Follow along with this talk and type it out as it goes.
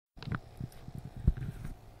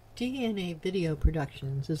DNA Video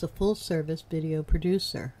Productions is a full-service video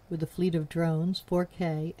producer with a fleet of drones,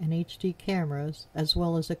 4K, and HD cameras, as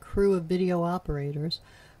well as a crew of video operators.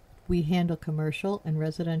 We handle commercial and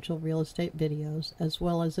residential real estate videos, as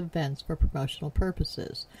well as events for promotional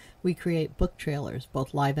purposes. We create book trailers,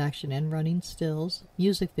 both live-action and running stills,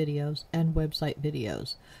 music videos, and website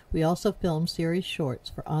videos. We also film series shorts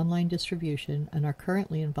for online distribution and are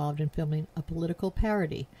currently involved in filming a political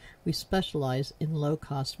parody. We specialize in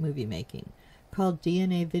low-cost movie making. Call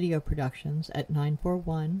DNA Video Productions at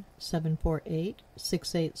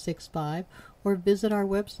 941-748-6865 or visit our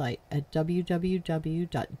website at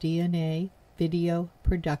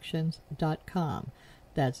www.dnavideoproductions.com.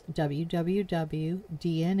 That's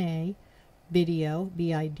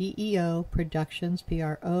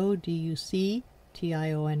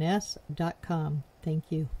www.dnavideoproductions.com. Thank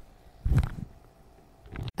you.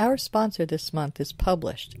 Our sponsor this month is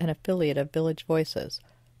Published, an affiliate of Village Voices.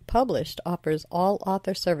 Published offers all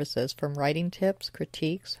author services from writing tips,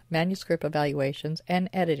 critiques, manuscript evaluations, and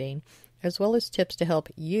editing, as well as tips to help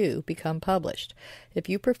you become published. If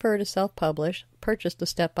you prefer to self-publish, purchase the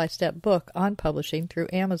step-by-step book on publishing through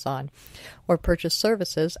Amazon, or purchase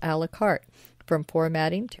services a la carte, from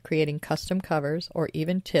formatting to creating custom covers, or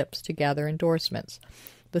even tips to gather endorsements.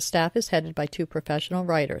 The staff is headed by 2 professional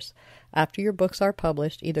writers. After your books are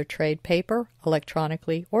published, either trade paper,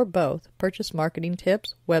 electronically, or both, purchase marketing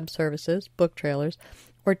tips, web services, book trailers,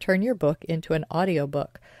 or turn your book into an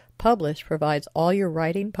audiobook. Publish provides all your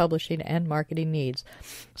writing, publishing, and marketing needs.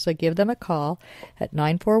 So give them a call at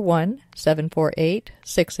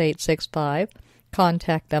 941-748-6865.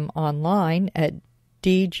 Contact them online at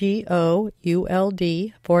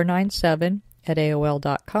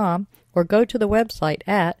dgould497@aol.com or go to the website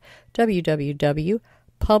at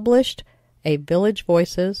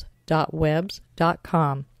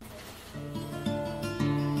www.publishedavillagevoices.webs.com.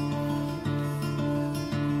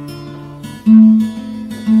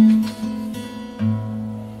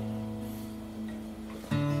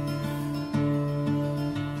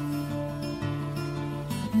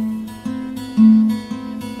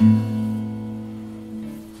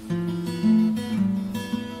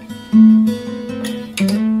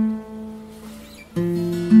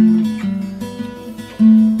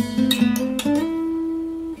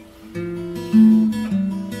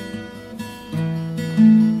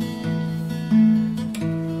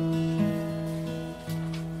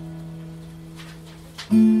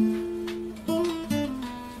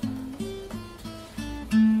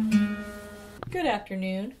 Good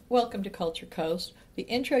afternoon. Welcome to Culture Coast. The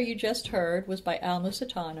intro you just heard was by Al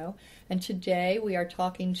Musitano, and today we are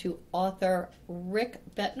talking to author Rick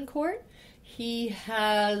Bettencourt. He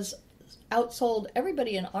has outsold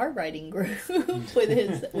everybody in our writing group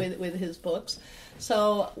with his books.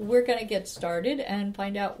 So we're going to get started and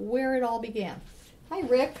find out where it all began. Hi,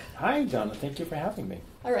 Rick. Hi, Donna. Thank you for having me.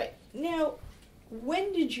 All right. Now,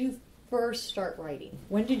 when did you first start writing?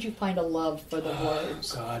 When did you find a love for the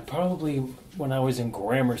words? God, probably when I was in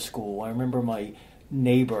grammar school. I remember my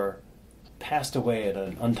neighbor passed away at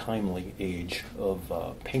an untimely age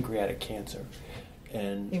of pancreatic cancer.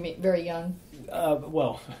 And You mean very young?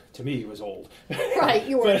 Well, to me, he was old. Right,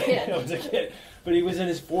 you were a kid. I was a kid. But he was in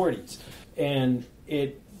his 40s. And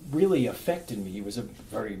it really affected me. He was a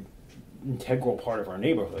very integral part of our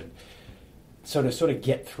neighborhood. So to sort of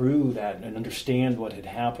get through that and understand what had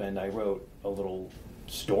happened, I wrote a little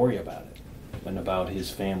story about it and about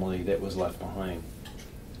his family that was left behind.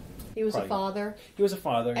 He was a father? He was a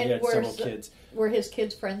father. He had several kids. Were his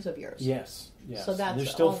kids friends of yours? Yes. So that's they're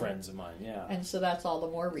still friends of mine, yeah. And so that's all the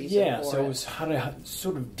more reason for it. So it was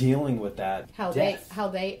sort of dealing with that how death.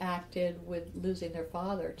 they acted with losing their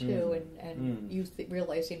father, too, and you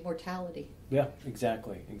realizing mortality. Yeah,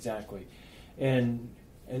 exactly. And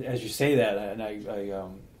as you say that, and I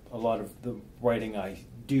a lot of the writing I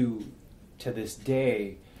do to this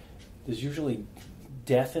day, there's usually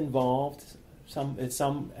death involved.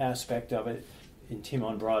 Some aspect of it. In Tim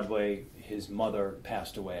on Broadway, his mother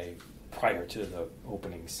passed away prior to the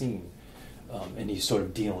opening scene, and he's sort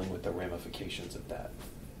of dealing with the ramifications of that.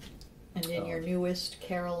 And in your newest,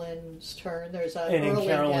 Carolyn's Turn, there's an and early in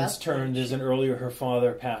Carolyn's death, Turn, there's an earlier, her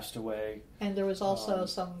father passed away. And there was also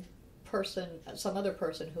some other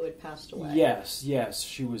person who had passed away. Yes,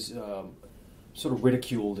 she was sort of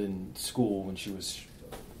ridiculed in school when she was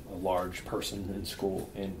a large person in school,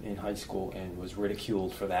 in high school, and was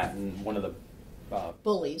ridiculed for that. And one of the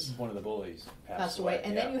bullies passed away.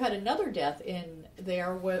 And then you had another death in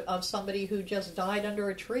there of somebody who just died under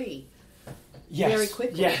a tree. Yes. very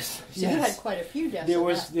quickly. Yes. So you had quite a few deaths.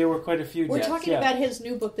 There were quite a few We're deaths. talking about his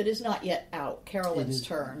new book that is not yet out, Carolyn's It is,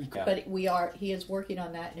 Turn. yeah. But he is working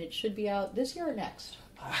on that, and it should be out this year or next.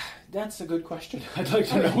 That's a good question. I'd like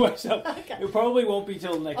to know myself. Okay. It probably won't be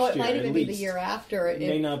till next Oh, year. it might even at be least. the year after It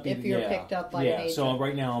may not be. if you're picked up by an agent. So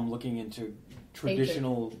right now I'm looking into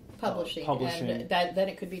traditional publishing, and then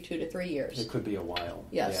it could be 2 to 3 years. It could be a while.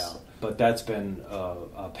 Yes. Yeah. But that's been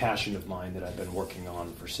a passion of mine that I've been working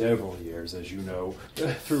on for several years, as you know,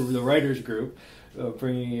 through the writers group,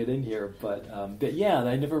 bringing it in here. But yeah,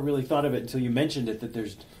 I never really thought of it until you mentioned it.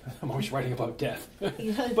 That I'm always writing about death.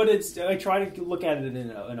 Yeah. But I try to look at it in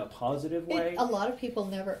a positive way. A lot of people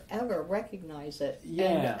never ever recognize it.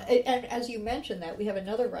 Yeah. And as you mentioned that, we have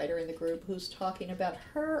another writer in the group who's talking about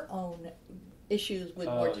her own issues with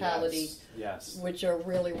mortality, yes, which are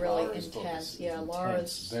really, really Laura's intense. Is Yeah, intense.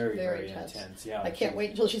 Laura's very intense. Yeah, I can't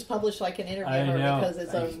wait until she's published so I can interview her because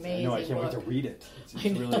it's an amazing I can't book. wait to read it. It's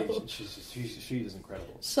really, she is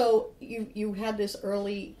incredible. So you had this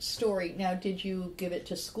early story. Now, did you give it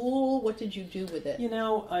to school? What did you do with it? You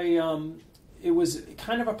know, it was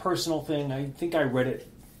kind of a personal thing. I think I read it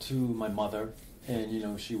to my mother,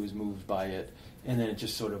 and she was moved by it. And then it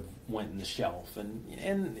just sort of went in the shelf.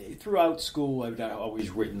 And throughout school, I've always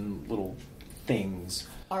written little things.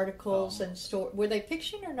 Articles and were they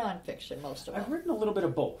fiction or nonfiction, most of them? I've written a little bit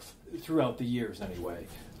of both throughout the years anyway.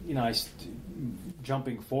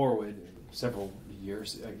 Jumping forward several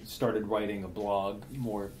years, I started writing a blog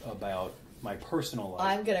more about my personal life.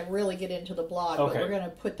 I'm going to really get into the blog, Okay. but we're going to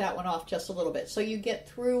put that one off just a little bit. So you get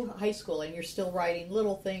through high school and you're still writing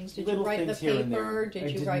little things. Did you write in the paper?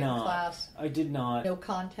 Did you write in class? I did not. No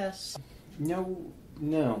contests? No.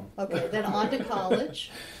 Okay, then on to college.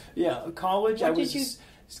 Yeah, college.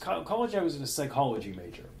 College, I was a psychology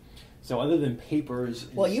major. So other than papers,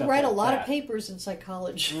 well, you write a lot of papers in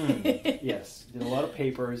psychology. Yes, did a lot of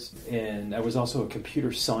papers, and I was also a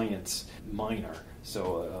computer science minor.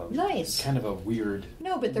 So nice. Kind of a weird.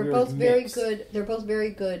 No, but they're both very good. They're both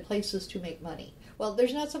very good places to make money. Well,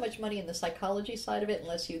 there's not so much money in the psychology side of it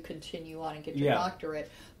unless you continue on and get your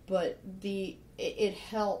doctorate. But it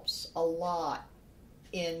helps a lot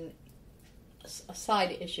in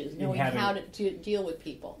side issues, knowing how to deal with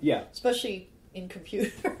people. Yeah, especially in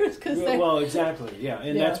computers. Well, exactly. Yeah,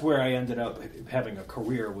 and that's where I ended up having a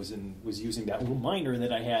career. Was using that little minor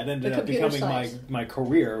that I had. Ended up becoming my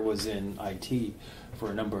career was in IT for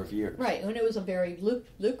a number of years. Right, and it was a very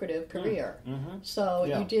lucrative career. Mm-hmm. So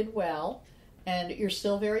you did well, and you're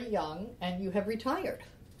still very young, and you have retired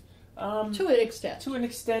to an extent. To an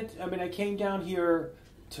extent, I mean, I came down here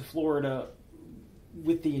to Florida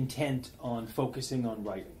with the intent on focusing on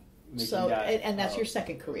writing. And that's your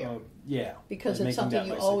second career. Yeah. Because it's something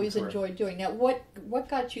you always enjoyed doing. Now, what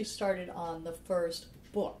got you started on the first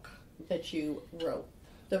book that you wrote?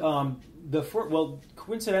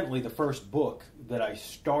 Coincidentally, the first book that I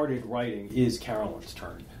started writing is Carolyn's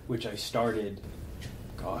Turn, which I started,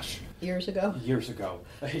 years ago.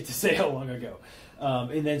 I hate to say how long ago.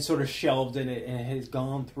 And then sort of shelved in it, and it has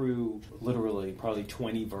gone through literally probably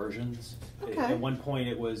 20 versions. Okay. At one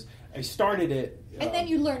point, I started it. And then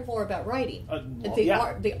you learned more about writing. The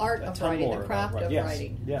art of writing, the craft of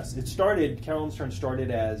writing. Yes, Carolyn's Turn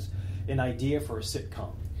started as an idea for a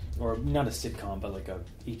sitcom. Or not a sitcom, but like a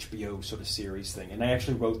HBO sort of series thing. And I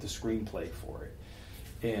actually wrote the screenplay for it.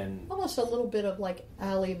 And almost a little bit of like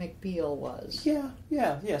Ally McBeal was.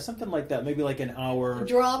 Yeah, something like that. Maybe like an hour.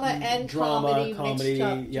 Drama and comedy mixed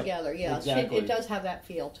up together. Yeah, exactly. It does have that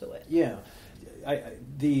feel to it. Yeah.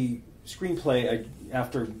 The screenplay,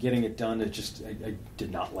 after getting it done, I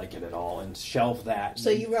did not like it at all and shelved that. So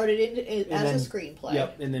you wrote it as a screenplay.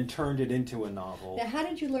 Yep, and then turned it into a novel. Now, how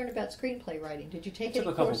did you learn about screenplay writing? Did you take any courses? I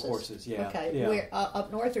took a couple courses, yeah. Okay, yeah. Where,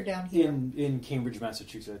 up north or down here? In Cambridge,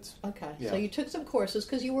 Massachusetts. Okay, yeah. So you took some courses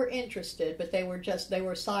because you were interested, but they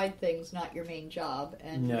were side things, not your main job,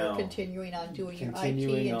 and you're continuing on doing your IT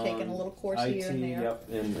and taking a little course here and there. Yep,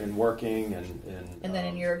 and working and then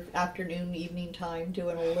in your afternoon, evening time,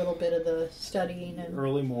 doing a little bit of the studying and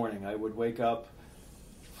early morning. I would wake up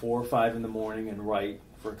 4 or 5 in the morning and write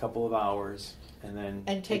for a couple of hours, and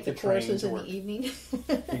then take the courses in the evening.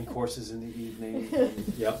 And courses in the evening.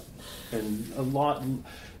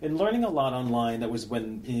 And learning a lot online. That was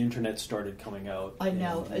when the internet started coming out. I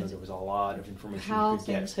know. And there was a lot of information. How you could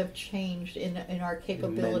things get. have changed in our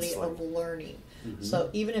capability Immensely. of learning. Mm-hmm. So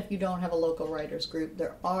even if you don't have a local writers group,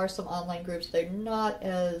 there are some online groups. They're not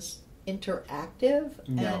as interactive,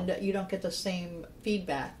 and you don't get the same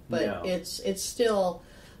feedback, but it's still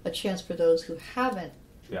a chance for those who haven't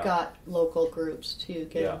got local groups to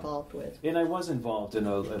get Yeah. involved with. And I was involved in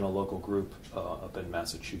a local group up in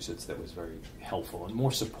Massachusetts that was very helpful and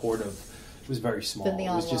more supportive. It was very small. Than the It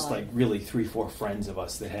was just online. like really 3-4 friends of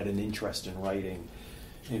us that had an interest in writing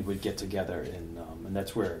and would get together. And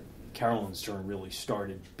that's where Carolyn's Turn really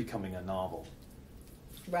started becoming a novel.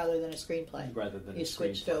 Rather than a screenplay. Rather than you a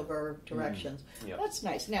switched screenplay. over directions. Yep. That's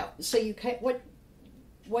nice. Now, so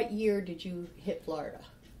what year did you hit Florida?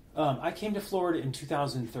 I came to Florida in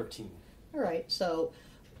 2013. All right, so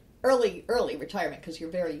early retirement because you're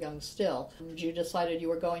very young still. You decided you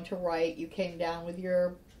were going to write. You came down with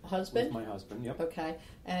your husband. With my husband, yep. Okay,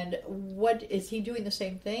 and what is he doing the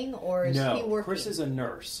same thing, or is No, he working? Chris is a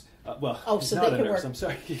nurse. He's so not they a can nurse. work. I'm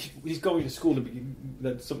sorry. He's going to school to be.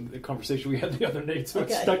 That's the conversation we had the other night, so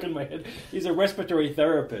it's Okay. stuck in my head. He's a respiratory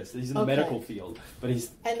therapist. He's in the Okay. medical field, but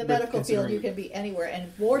he's And the medical field, considering- you can be anywhere,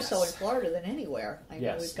 and more so in Yes. Florida than anywhere. I know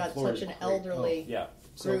Yes, we've got Florida's such an great. elderly Oh, yeah.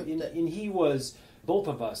 So group. and he was, both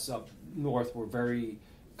of us up north were very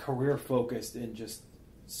career focused and just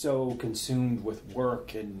so consumed with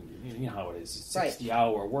work, and you know how it is,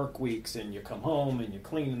 60-hour work weeks, and you come home and you're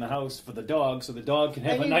cleaning the house for the dog so the dog can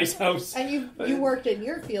have And a you- nice house. And you worked in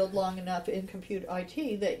your field long enough in computer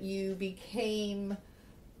IT that you became,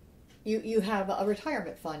 you have a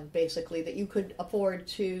retirement fund basically that you could afford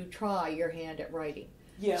to try your hand at writing.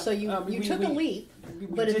 Yeah. So you took a leap, we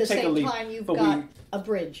but at did the take a same leap, time you've but got a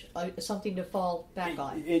bridge, something to fall back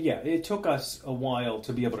on. It took us a while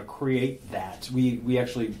to be able to create that. We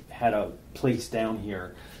actually had a place down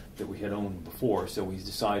here that we had owned before, so we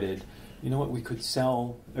decided, you know what, we could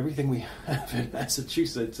sell everything we have in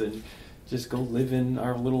Massachusetts and just go live in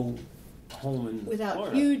our little home in Without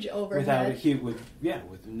Florida. huge overhead.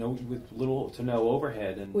 with little to no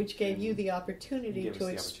overhead, and Which gave you the opportunity gave us to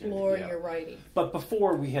the explore opportunity, yeah. your writing. But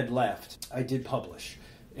before we had left, I did publish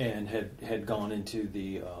and had gone into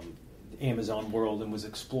the Amazon world and was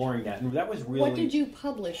exploring that, and that was really What did you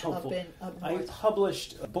publish helpful. up I north?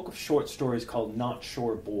 published a book of short stories called Not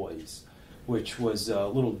Shore Boys, which was a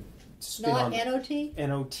little spin Not on NOT?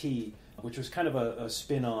 NOT, which was kind of a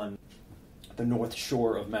spin on the North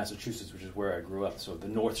Shore of Massachusetts, which is where I grew up. So the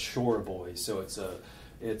North Shore Boys. So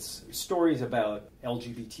it's stories about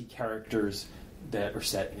LGBT characters that are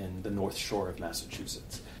set in the North Shore of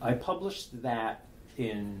Massachusetts. I published that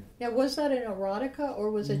in... Now, was that an erotica,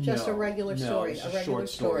 or was it just a regular story? No, A regular short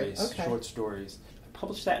stories. Okay. Short stories. I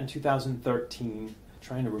published that in 2013.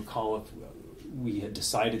 Trying to recall if we had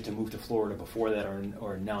decided to move to Florida before that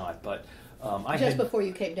or not, but Before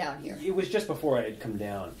you came down here. It was just before I had come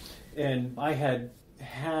down, and I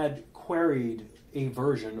had queried a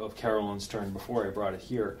version of Carolyn's Turn before I brought it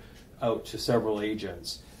here out to several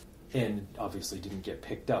agents, and obviously didn't get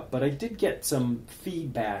picked up. But I did get some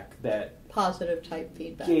feedback that Positive type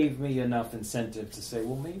feedback. gave me enough incentive to say,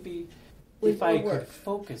 well, maybe With if I more work. could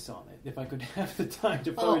focus on it, if I could have the time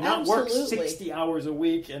to Oh, focus, not work absolutely. 60 hours a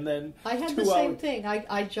week and then I had 2 the same hours. thing.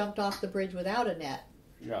 I jumped off the bridge without a net,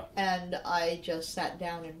 Yeah. and I just sat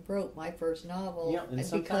down and wrote my first novel. Yeah, and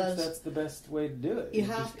sometimes that's the best way to do it. you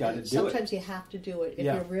just got to do it. sometimes you have to do it if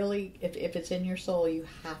Yeah. you're really if it's in your soul. You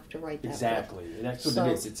have to write that book. Exactly. And that's what So-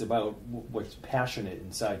 it is. It's about what's passionate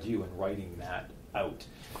inside you and writing that out.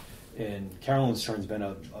 And Carolyn's Turn's been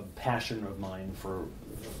a passion of mine for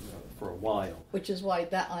a while. Which is why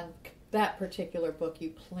on that particular book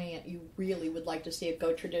you really would like to see it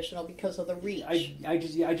go traditional because of the reach. I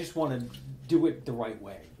just want to do it the right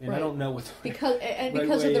way, and Right. I don't know what the because right of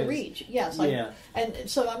way the is. reach. Yes. Yeah. And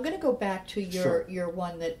so I'm going to go back to Sure. your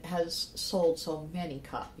one that has sold so many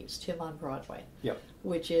copies, Tim on Broadway. Yep.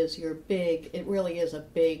 Which is your big. It really is a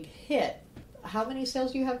big hit. How many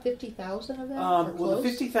sales do you have? 50,000 of them? Or Well, close? the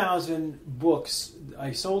 50,000 books,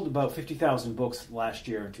 I sold about 50,000 books last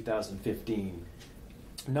year in 2015.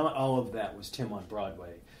 Not all of that was Tim on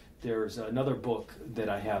Broadway. There's another book that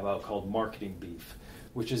I have out called Marketing Beef,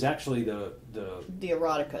 which is actually the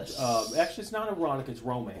eroticas. actually, it's not erotic, it's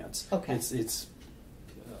romance. Okay. It's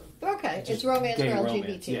Okay, just it's romance for gay LGBT.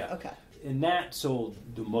 romance, yeah. Okay. And that sold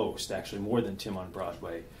the most, actually, more than Tim on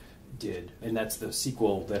Broadway did. And that's the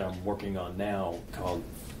sequel that I'm working on now called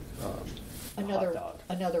Hot Dog.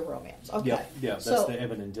 Another romance. Okay. Yeah, that's so, the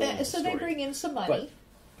Evan and Dylan so story. they bring in some money. But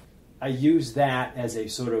I use that as a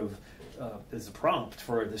sort of as a prompt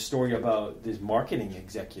for the story about this marketing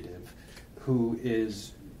executive who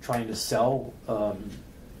is trying to sell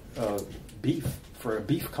beef for a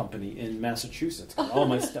beef company in Massachusetts. All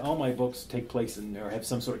my books take place or have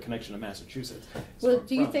some sort of connection to Massachusetts. Well,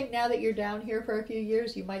 do you think now that you're down here for a few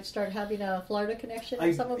years, you might start having a Florida connection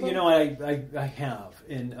in some of them? You know, I have,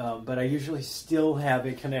 but I usually still have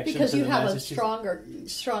a connection because to you the have Massachusetts. a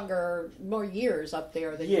stronger, more years up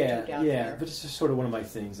there than you do down here. Yeah, but it's just sort of one of my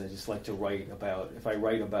things. I just like to write about. If I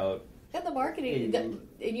write about and the marketing,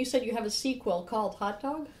 and you said you have a sequel called Hot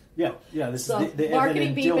Dog. Yeah. This so is the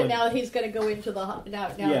marketing beef, Dylan. and now he's going to go into the now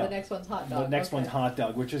the next one's Hot Dog. The next one's Hot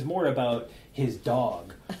Dog, which is more about his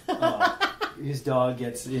dog. His dog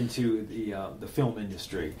gets into the film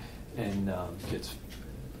industry and gets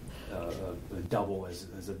a double as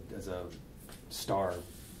a star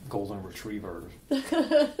golden retriever.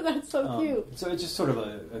 That's so cute. So it's just sort of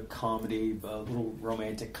a comedy, a little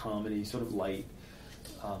romantic comedy, sort of light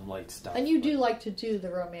stuff. And you do like to do the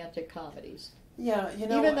romantic comedies. Yeah, you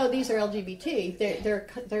know, even though these are LGBT,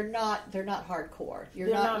 they're not hardcore. You're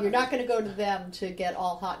not going to go to them to get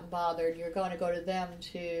all hot and bothered. You're going to go to them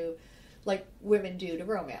to, like women do to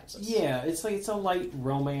romances. Yeah, it's a light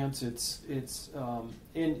romance. It's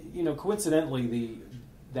and you know, coincidentally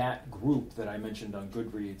that group that I mentioned on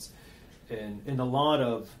Goodreads, and a lot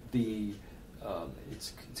of the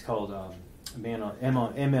it's called man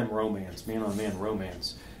on romance,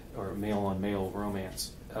 or male on male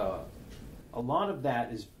romance. A lot of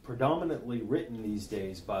that is predominantly written these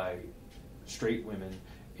days by straight women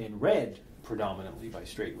and read predominantly by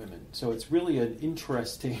straight women. So it's really an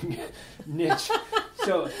interesting niche.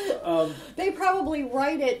 So they probably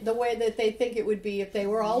write it the way that they think it would be if they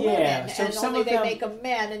were all women, so and only they make them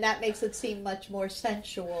men, and that makes it seem much more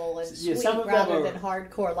sensual and sweet rather than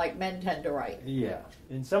hardcore like men tend to write. Yeah,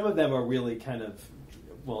 and some of them are really kind of.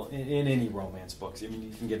 Well, in any romance books, I mean,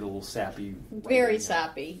 you can get a little sappy. Very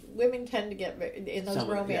sappy. Women tend to get, in those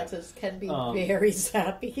romances, can be very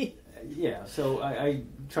sappy. Yeah, so I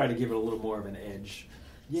try to give it a little more of an edge.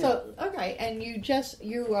 Yeah. So, okay, and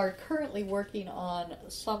you are currently working on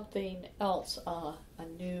something else, a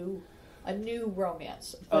new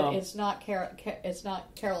romance, but it's not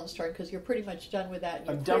Carolyn's turn, because you're pretty much done with that.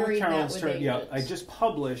 I'm done with Carolyn's turn. Yeah, I just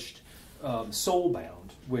published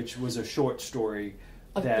Soulbound, which was a short story.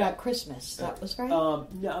 About Christmas, that was right? No,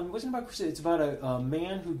 it wasn't about Christmas. It's about a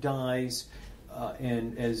man who dies,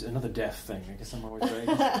 and as another death thing. I guess I'm always right.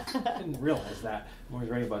 I didn't realize that. I'm always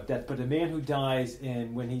right about death. But a man who dies,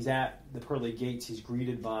 and when he's at the pearly gates, he's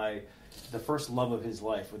greeted by the first love of his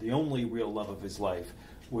life, or the only real love of his life,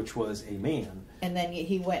 which was a man. And then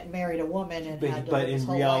he went and married a woman and had to live his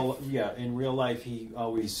whole life. In real life, he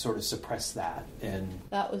always sort of suppressed that. And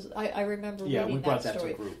that was I remember reading that story. Yeah, we brought that to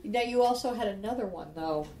the group. Now, you also had another one,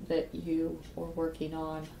 though, that you were working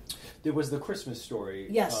on. There was the Christmas story.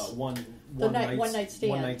 Yes. One night stand.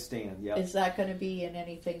 One night stand, yeah. Is that going to be in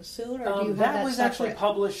anything soon, or do you have that was actually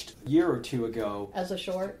published a year or two ago. As a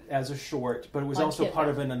short? As a short, but it was also part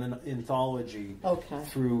of an anthology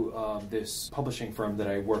through this publishing firm that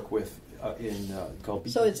I work with called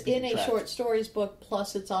So it's in a short stories book,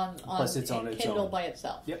 plus it's on Kindle own. By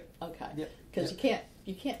itself. Yep. Okay. Yep. Because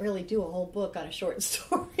you can't really do a whole book on a short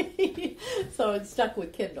story, so it's stuck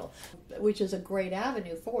with Kindle, which is a great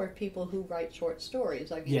avenue for people who write short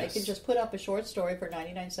stories. I mean, they can just put up a short story for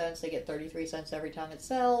 99 cents. They get 33 cents every time it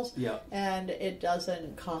sells, and it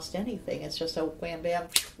doesn't cost anything. It's just a wham, bam,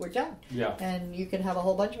 we're done. Yeah. And you can have a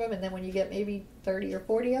whole bunch of them, and then when you get maybe 30 or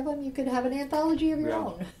 40 of them, you could have an anthology of your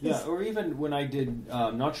own. Yeah, or even when I did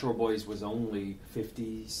Not Shore Boys was only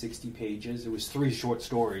 50, 60 pages. It was 3 short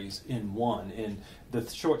stories in one, and the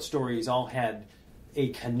short stories all had a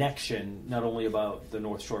connection, not only about the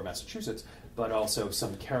North Shore of Massachusetts, but also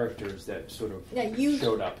some characters that sort of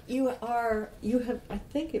showed up. You have, I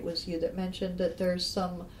think it was you that mentioned that there's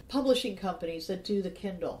some publishing companies that do the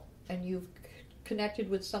Kindle, and you've connected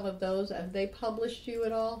with some of those. Have they published you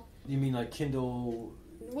at all? You mean like Kindle?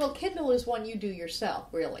 Well, Kindle is one you do yourself,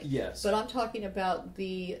 really. Yes. But I'm talking about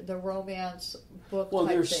the romance book. Well,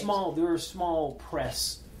 type there things. are small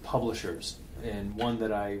press publishers, and one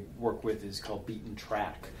that I work with is called Beaten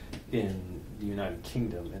Track in the United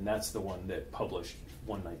Kingdom, and that's the one that published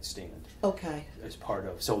One Night Stand. Okay. As part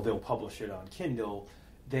of, so they'll publish it on Kindle.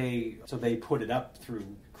 They put it up through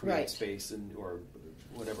CreateSpace or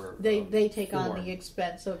whatever. They take on the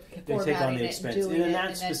expense of formatting it and doing it. And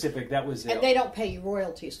that specific, that was it. And they don't pay you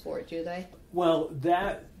royalties for it, do they? Well,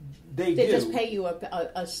 that they do. They just pay you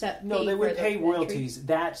a set fee. No, they would pay royalties.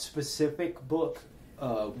 That specific book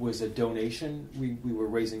was a donation. We were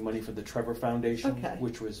raising money for the Trevor Foundation,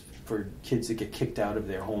 which was for kids that get kicked out of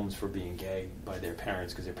their homes for being gay by their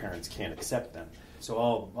parents because their parents can't accept them. So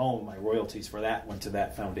all of my royalties for that went to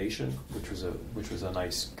that foundation, which was a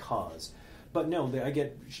nice cause. But no,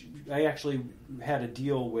 I actually had a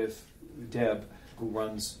deal with Deb, who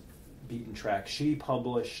runs Beaten Track. She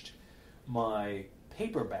published my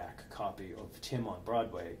paperback copy of Tim on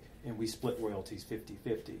Broadway, and we split royalties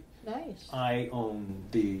 50-50. Nice. I own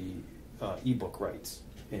the ebook rights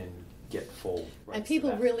and get full rights. And people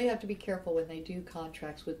to that. really have to be careful when they do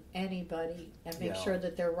contracts with anybody and make sure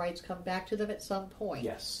that their rights come back to them at some point.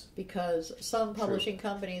 Yes. Because some publishing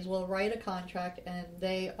companies will write a contract and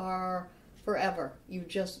they are forever. You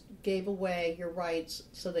just gave away your rights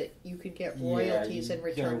so that you could get royalties in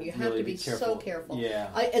return. You have to be so careful. Yeah.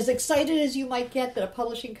 As excited as you might get that a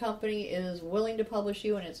publishing company is willing to publish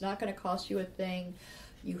you and it's not going to cost you a thing,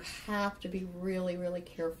 you have to be really, really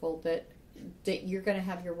careful that you're going to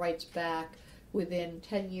have your rights back within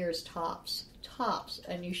 10 years tops,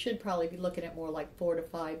 and you should probably be looking at more like 4 to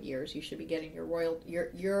 5 years. You should be getting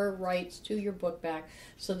your rights to your book back,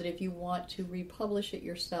 so that if you want to republish it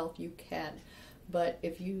yourself, you can. But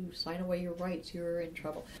if you sign away your rights, you're in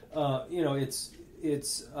trouble. It's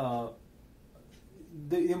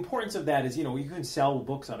the importance of that is, you can sell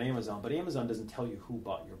books on Amazon, but Amazon doesn't tell you who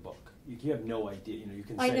bought your book. You have no idea. You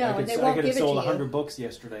can say, I could have sold 100 books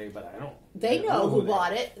yesterday, but I don't. They know who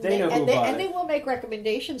bought it. They know who bought it. And they will make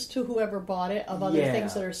recommendations to whoever bought it of other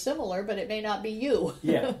things that are similar, but it may not be you.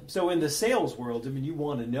 Yeah. So in the sales world, you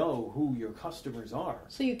want to know who your customers are.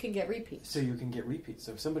 So you can get repeats.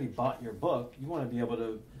 So if somebody bought your book, you want to be able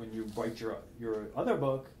to, when you write your other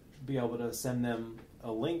book, be able to send them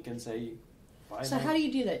a link and say, buy So how do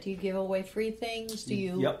you do that? Do you give away free things?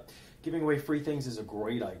 Yep. Giving away free things is a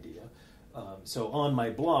great idea. So on my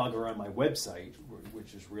blog or on my website,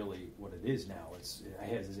 which is really what it is now, it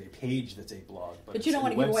has a page that's a blog. But you don't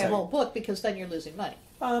want to give away a whole book, because then you're losing money.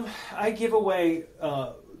 I give away,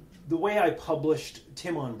 the way I published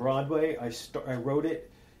Tim on Broadway, I wrote it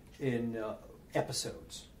in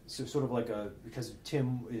episodes. So sort of like because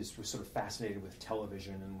Tim was sort of fascinated with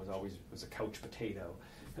television and was a couch potato.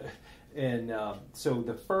 And so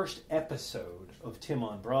the first episode of Tim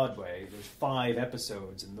on Broadway, there's 5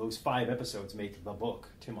 episodes, and those 5 episodes make the book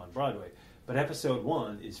Tim on Broadway. But episode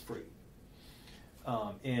 1 is free.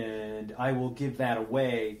 And I will give that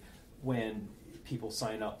away when people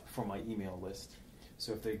sign up for my email list.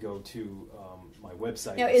 So if they go to my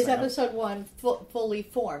website... Now, is episode 1 fully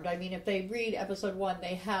formed? I mean, if they read episode 1,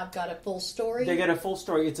 they have got a full story? They get a full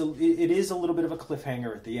story. It is a little bit of a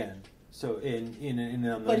cliffhanger at the end. So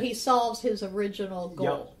but he solves his original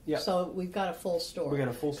goal. Yep. So we've got a full story. We got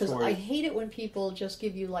a full story. Because I hate it when people just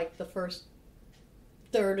give you like the first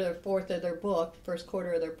third or fourth of their book, first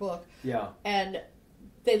quarter of their book. Yeah. And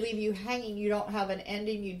they leave you hanging. You don't have an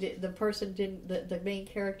ending. The main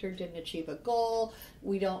character didn't achieve a goal.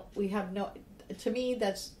 To me,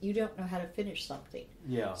 that's, you don't know how to finish something.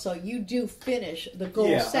 Yeah. So you do finish the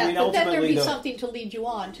goal set, but then there'd be something to lead you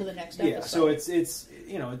on to the next episode. Yeah. So it's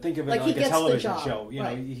think of it like a television show.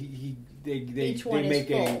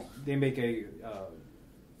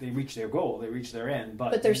 They reach their goal, they reach their end,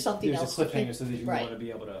 but there's something else. There's a cliffhanger so that you want to be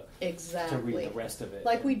able to read the rest of it.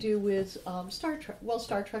 Like we do with Star Trek. Well,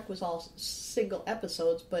 Star Trek was all single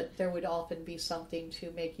episodes, but there would often be something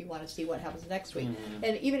to make you want to see what happens next week. Mm-hmm.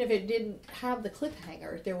 And even if it didn't have the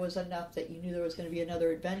cliffhanger, there was enough that you knew there was going to be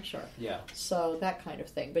another adventure. Yeah. So that kind of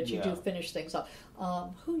thing. But you do finish things up.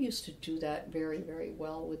 Who used to do that very, very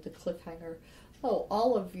well with the cliffhanger? Oh,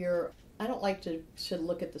 all of your... I don't like to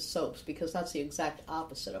look at the soaps, because that's the exact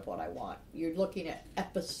opposite of what I want. You're looking at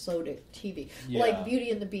episodic TV. Yeah. Like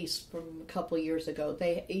Beauty and the Beast from a couple of years ago.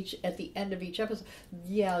 They at the end of each episode,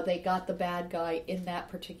 they got the bad guy in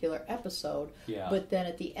that particular episode. Yeah. But then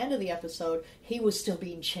at the end of the episode, he was still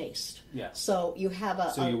being chased. Yeah. So you have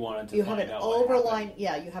you have an overlying you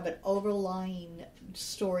have an overlying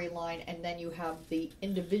storyline, and then you have the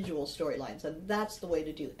individual storylines, and that's the way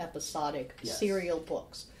to do episodic serial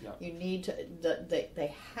books. Yep. You need to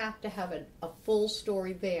they have to have a full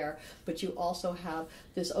story there, but you also have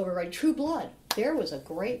this override. True Blood, there was a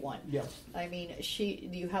great one. Yeah. I mean,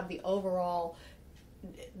 you have the overall,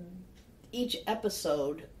 each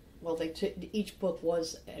episode, each book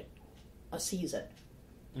was a season.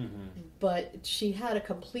 Mm-hmm. But she had a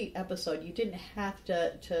complete episode. You didn't have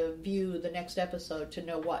to view the next episode to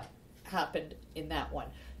know what happened in that one.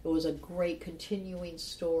 It was a great continuing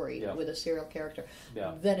story with a serial character.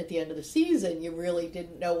 Yeah. Then at the end of the season, you really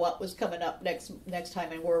didn't know what was coming up next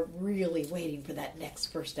time, and we're really waiting for that next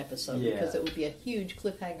first episode, because it would be a huge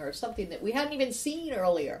cliffhanger of something that we hadn't even seen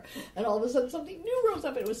earlier, and all of a sudden something new rose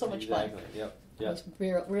up. It was so much fun. Yep. It was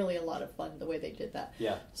really a lot of fun the way they did that.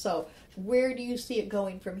 Yeah. So, where do you see it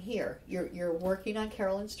going from here? You're working on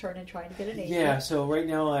Carolyn's Turn and trying to get an agent. Yeah. So right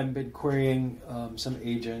now I've been querying some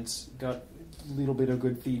agents. Got little bit of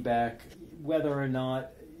good feedback. Whether or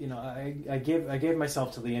not, I gave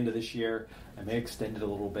myself till the end of this year. I may extend it a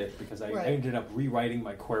little bit because I ended up rewriting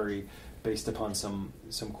my query based upon some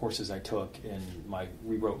courses I took, and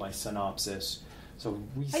rewrote my synopsis. So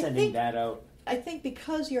resending that out. I think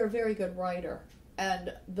because you're a very good writer,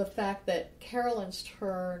 and the fact that Carolyn's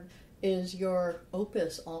Turn is your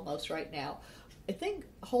opus almost right now, I think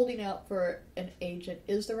holding out for an agent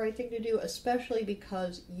is the right thing to do, especially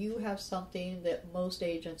because you have something that most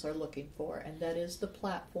agents are looking for, and that is the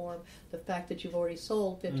platform. The fact that you've already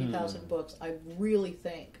sold 50,000 books, I really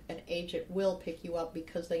think an agent will pick you up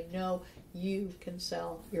because they know you can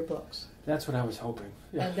sell your books. That's what I was hoping.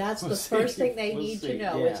 Yeah. And that's the first thing they need to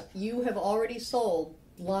know is you have already sold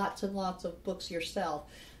lots and lots of books yourself,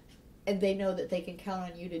 and they know that they can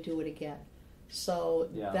count on you to do it again. So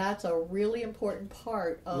that's a really important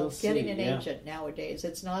part of getting an agent nowadays.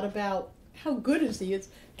 It's not about how good is he, it's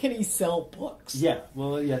can he sell books? Yeah,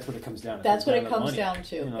 well, that's what it comes down to. That's what it comes down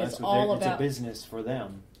to. It's all about... It's a business for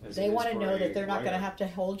them. They want to know that they're not going to have to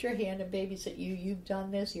hold your hand and babysit you. You've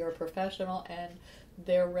done this, you're a professional, and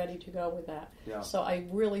they're ready to go with that. Yeah. So I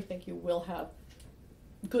really think you will have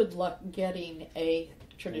good luck getting a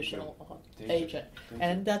traditional agent.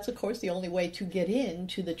 And that's, of course, the only way to get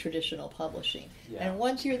into the traditional publishing. Yeah. And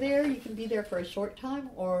once you're there, you can be there for a short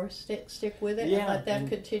time or stick with it and let them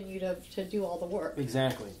continue to do all the work.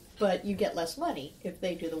 Exactly. But you get less money if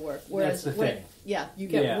they do the work. Whereas that's the thing. You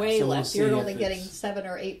get way less. You're only getting 7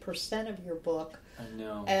 or 8% of your book. I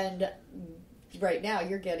know. And right now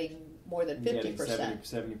you're getting more than 50%.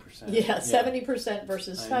 70%. Yeah, 70%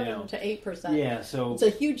 versus 7 to 8%. Yeah, so it's a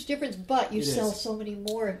huge difference, but you sell so many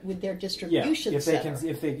more with their distribution center.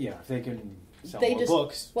 If they can sell more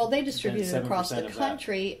books. Well, they distribute it across the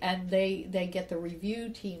country, and they get the review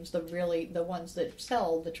teams, the ones that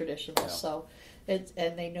sell the traditionals. Yeah. So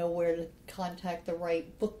and they know where to contact the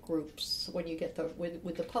right book groups when you get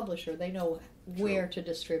with the publisher. They know where to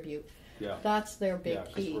distribute. Yeah. That's their big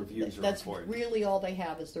key. That's really all they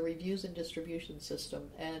have is the reviews and distribution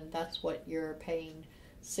system, and that's what you're paying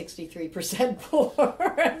 63% for.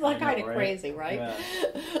 It's kind of crazy, right? Yeah.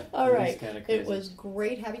 All right. It was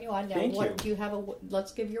great having you on. Now, Thank you. Do you have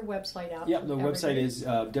let's give your website out. Yeah, the website is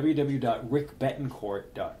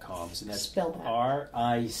www.rickbettencourt.com. So that's spell that.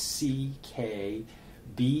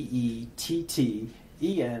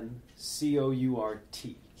 RickBettencourt.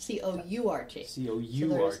 C-O-U-R-T.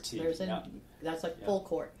 So that's like full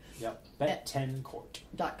court. Yep.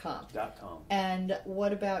 Bettencourt.com. And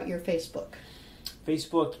what about your Facebook?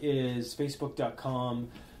 Facebook is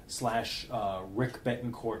facebook.com/Rick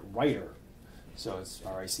Bettencourt Writer. So it's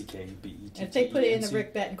RickBettencourt. If they put it in the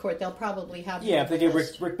Rick Bettencourt, they'll probably have. Yeah, if they get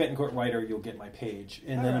Rick Bettencourt Writer, you'll get my page.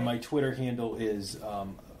 And then my Twitter handle is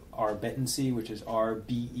RBettenC, which is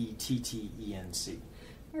RBETTENC.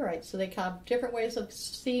 All right, so they have different ways of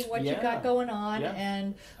seeing what you've got going on,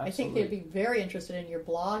 and I think they'd be very interested in your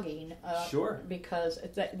blogging. Sure. Because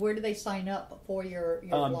where do they sign up for your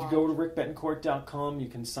blog? You go to rickbettencourt.com. You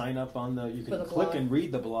can sign up you can click and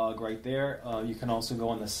read the blog right there. You can also go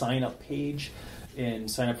on the sign up page and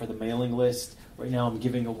sign up for the mailing list. Right now I'm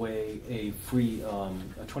giving away a free a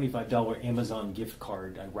 $25 Amazon gift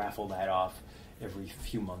card. I raffle that off every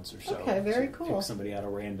few months or so. Okay, very cool. Pick somebody out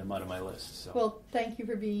of my list. So. Well, thank you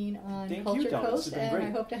for being on Culture Coast, and great. I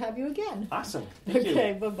hope to have you again. Awesome.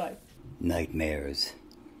 Okay, bye-bye. Nightmares.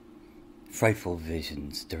 Frightful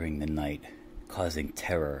visions during the night, causing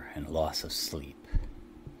terror and loss of sleep.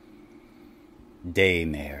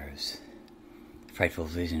 Daymares. Frightful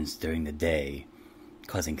visions during the day,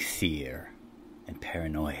 causing fear and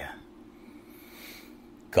paranoia.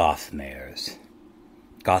 Gothmares.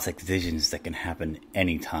 Gothic visions that can happen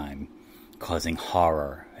anytime, causing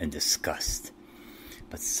horror and disgust.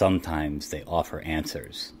 But sometimes they offer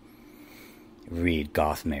answers. Read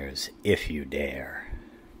Gothmares if you dare.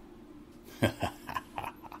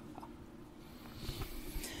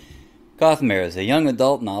 Gothmares, a young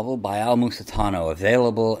adult novel by Al Musitano,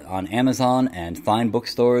 available on Amazon and fine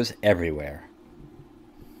bookstores everywhere.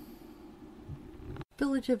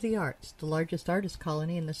 Village of the Arts, the largest artist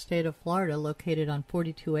colony in the state of Florida, located on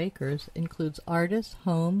 42 acres, includes artists,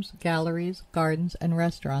 homes, galleries, gardens, and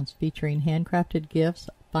restaurants featuring handcrafted gifts,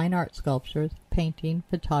 fine art sculptures, painting,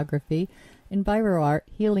 photography, enviro art,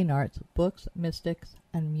 healing arts, books, mystics,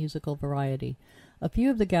 and musical variety. A few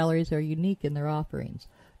of the galleries are unique in their offerings.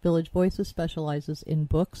 Village Voices specializes in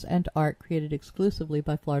books and art created exclusively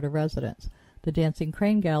by Florida residents. The Dancing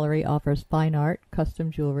Crane Gallery offers fine art,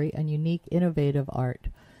 custom jewelry, and unique, innovative art.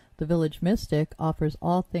 The Village Mystic offers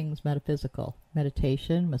all things metaphysical: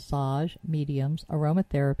 meditation, massage, mediums,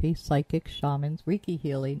 aromatherapy, psychics, shamans, Reiki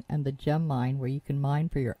healing, and the gem mine, where you can mine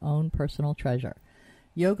for your own personal treasure.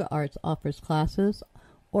 Yoga Arts offers classes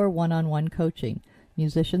or one-on-one coaching.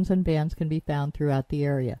 Musicians and bands can be found throughout the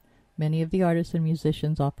area. Many of the artists and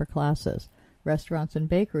musicians offer classes. Restaurants and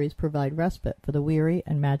bakeries provide respite for the weary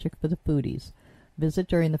and magic for the foodies. Visit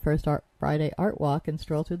during the first Friday Art Walk and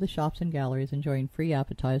stroll through the shops and galleries enjoying free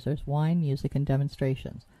appetizers, wine, music, and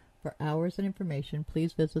demonstrations. For hours and information,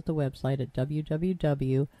 please visit the website at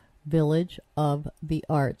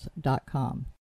www.villageofthearts.com.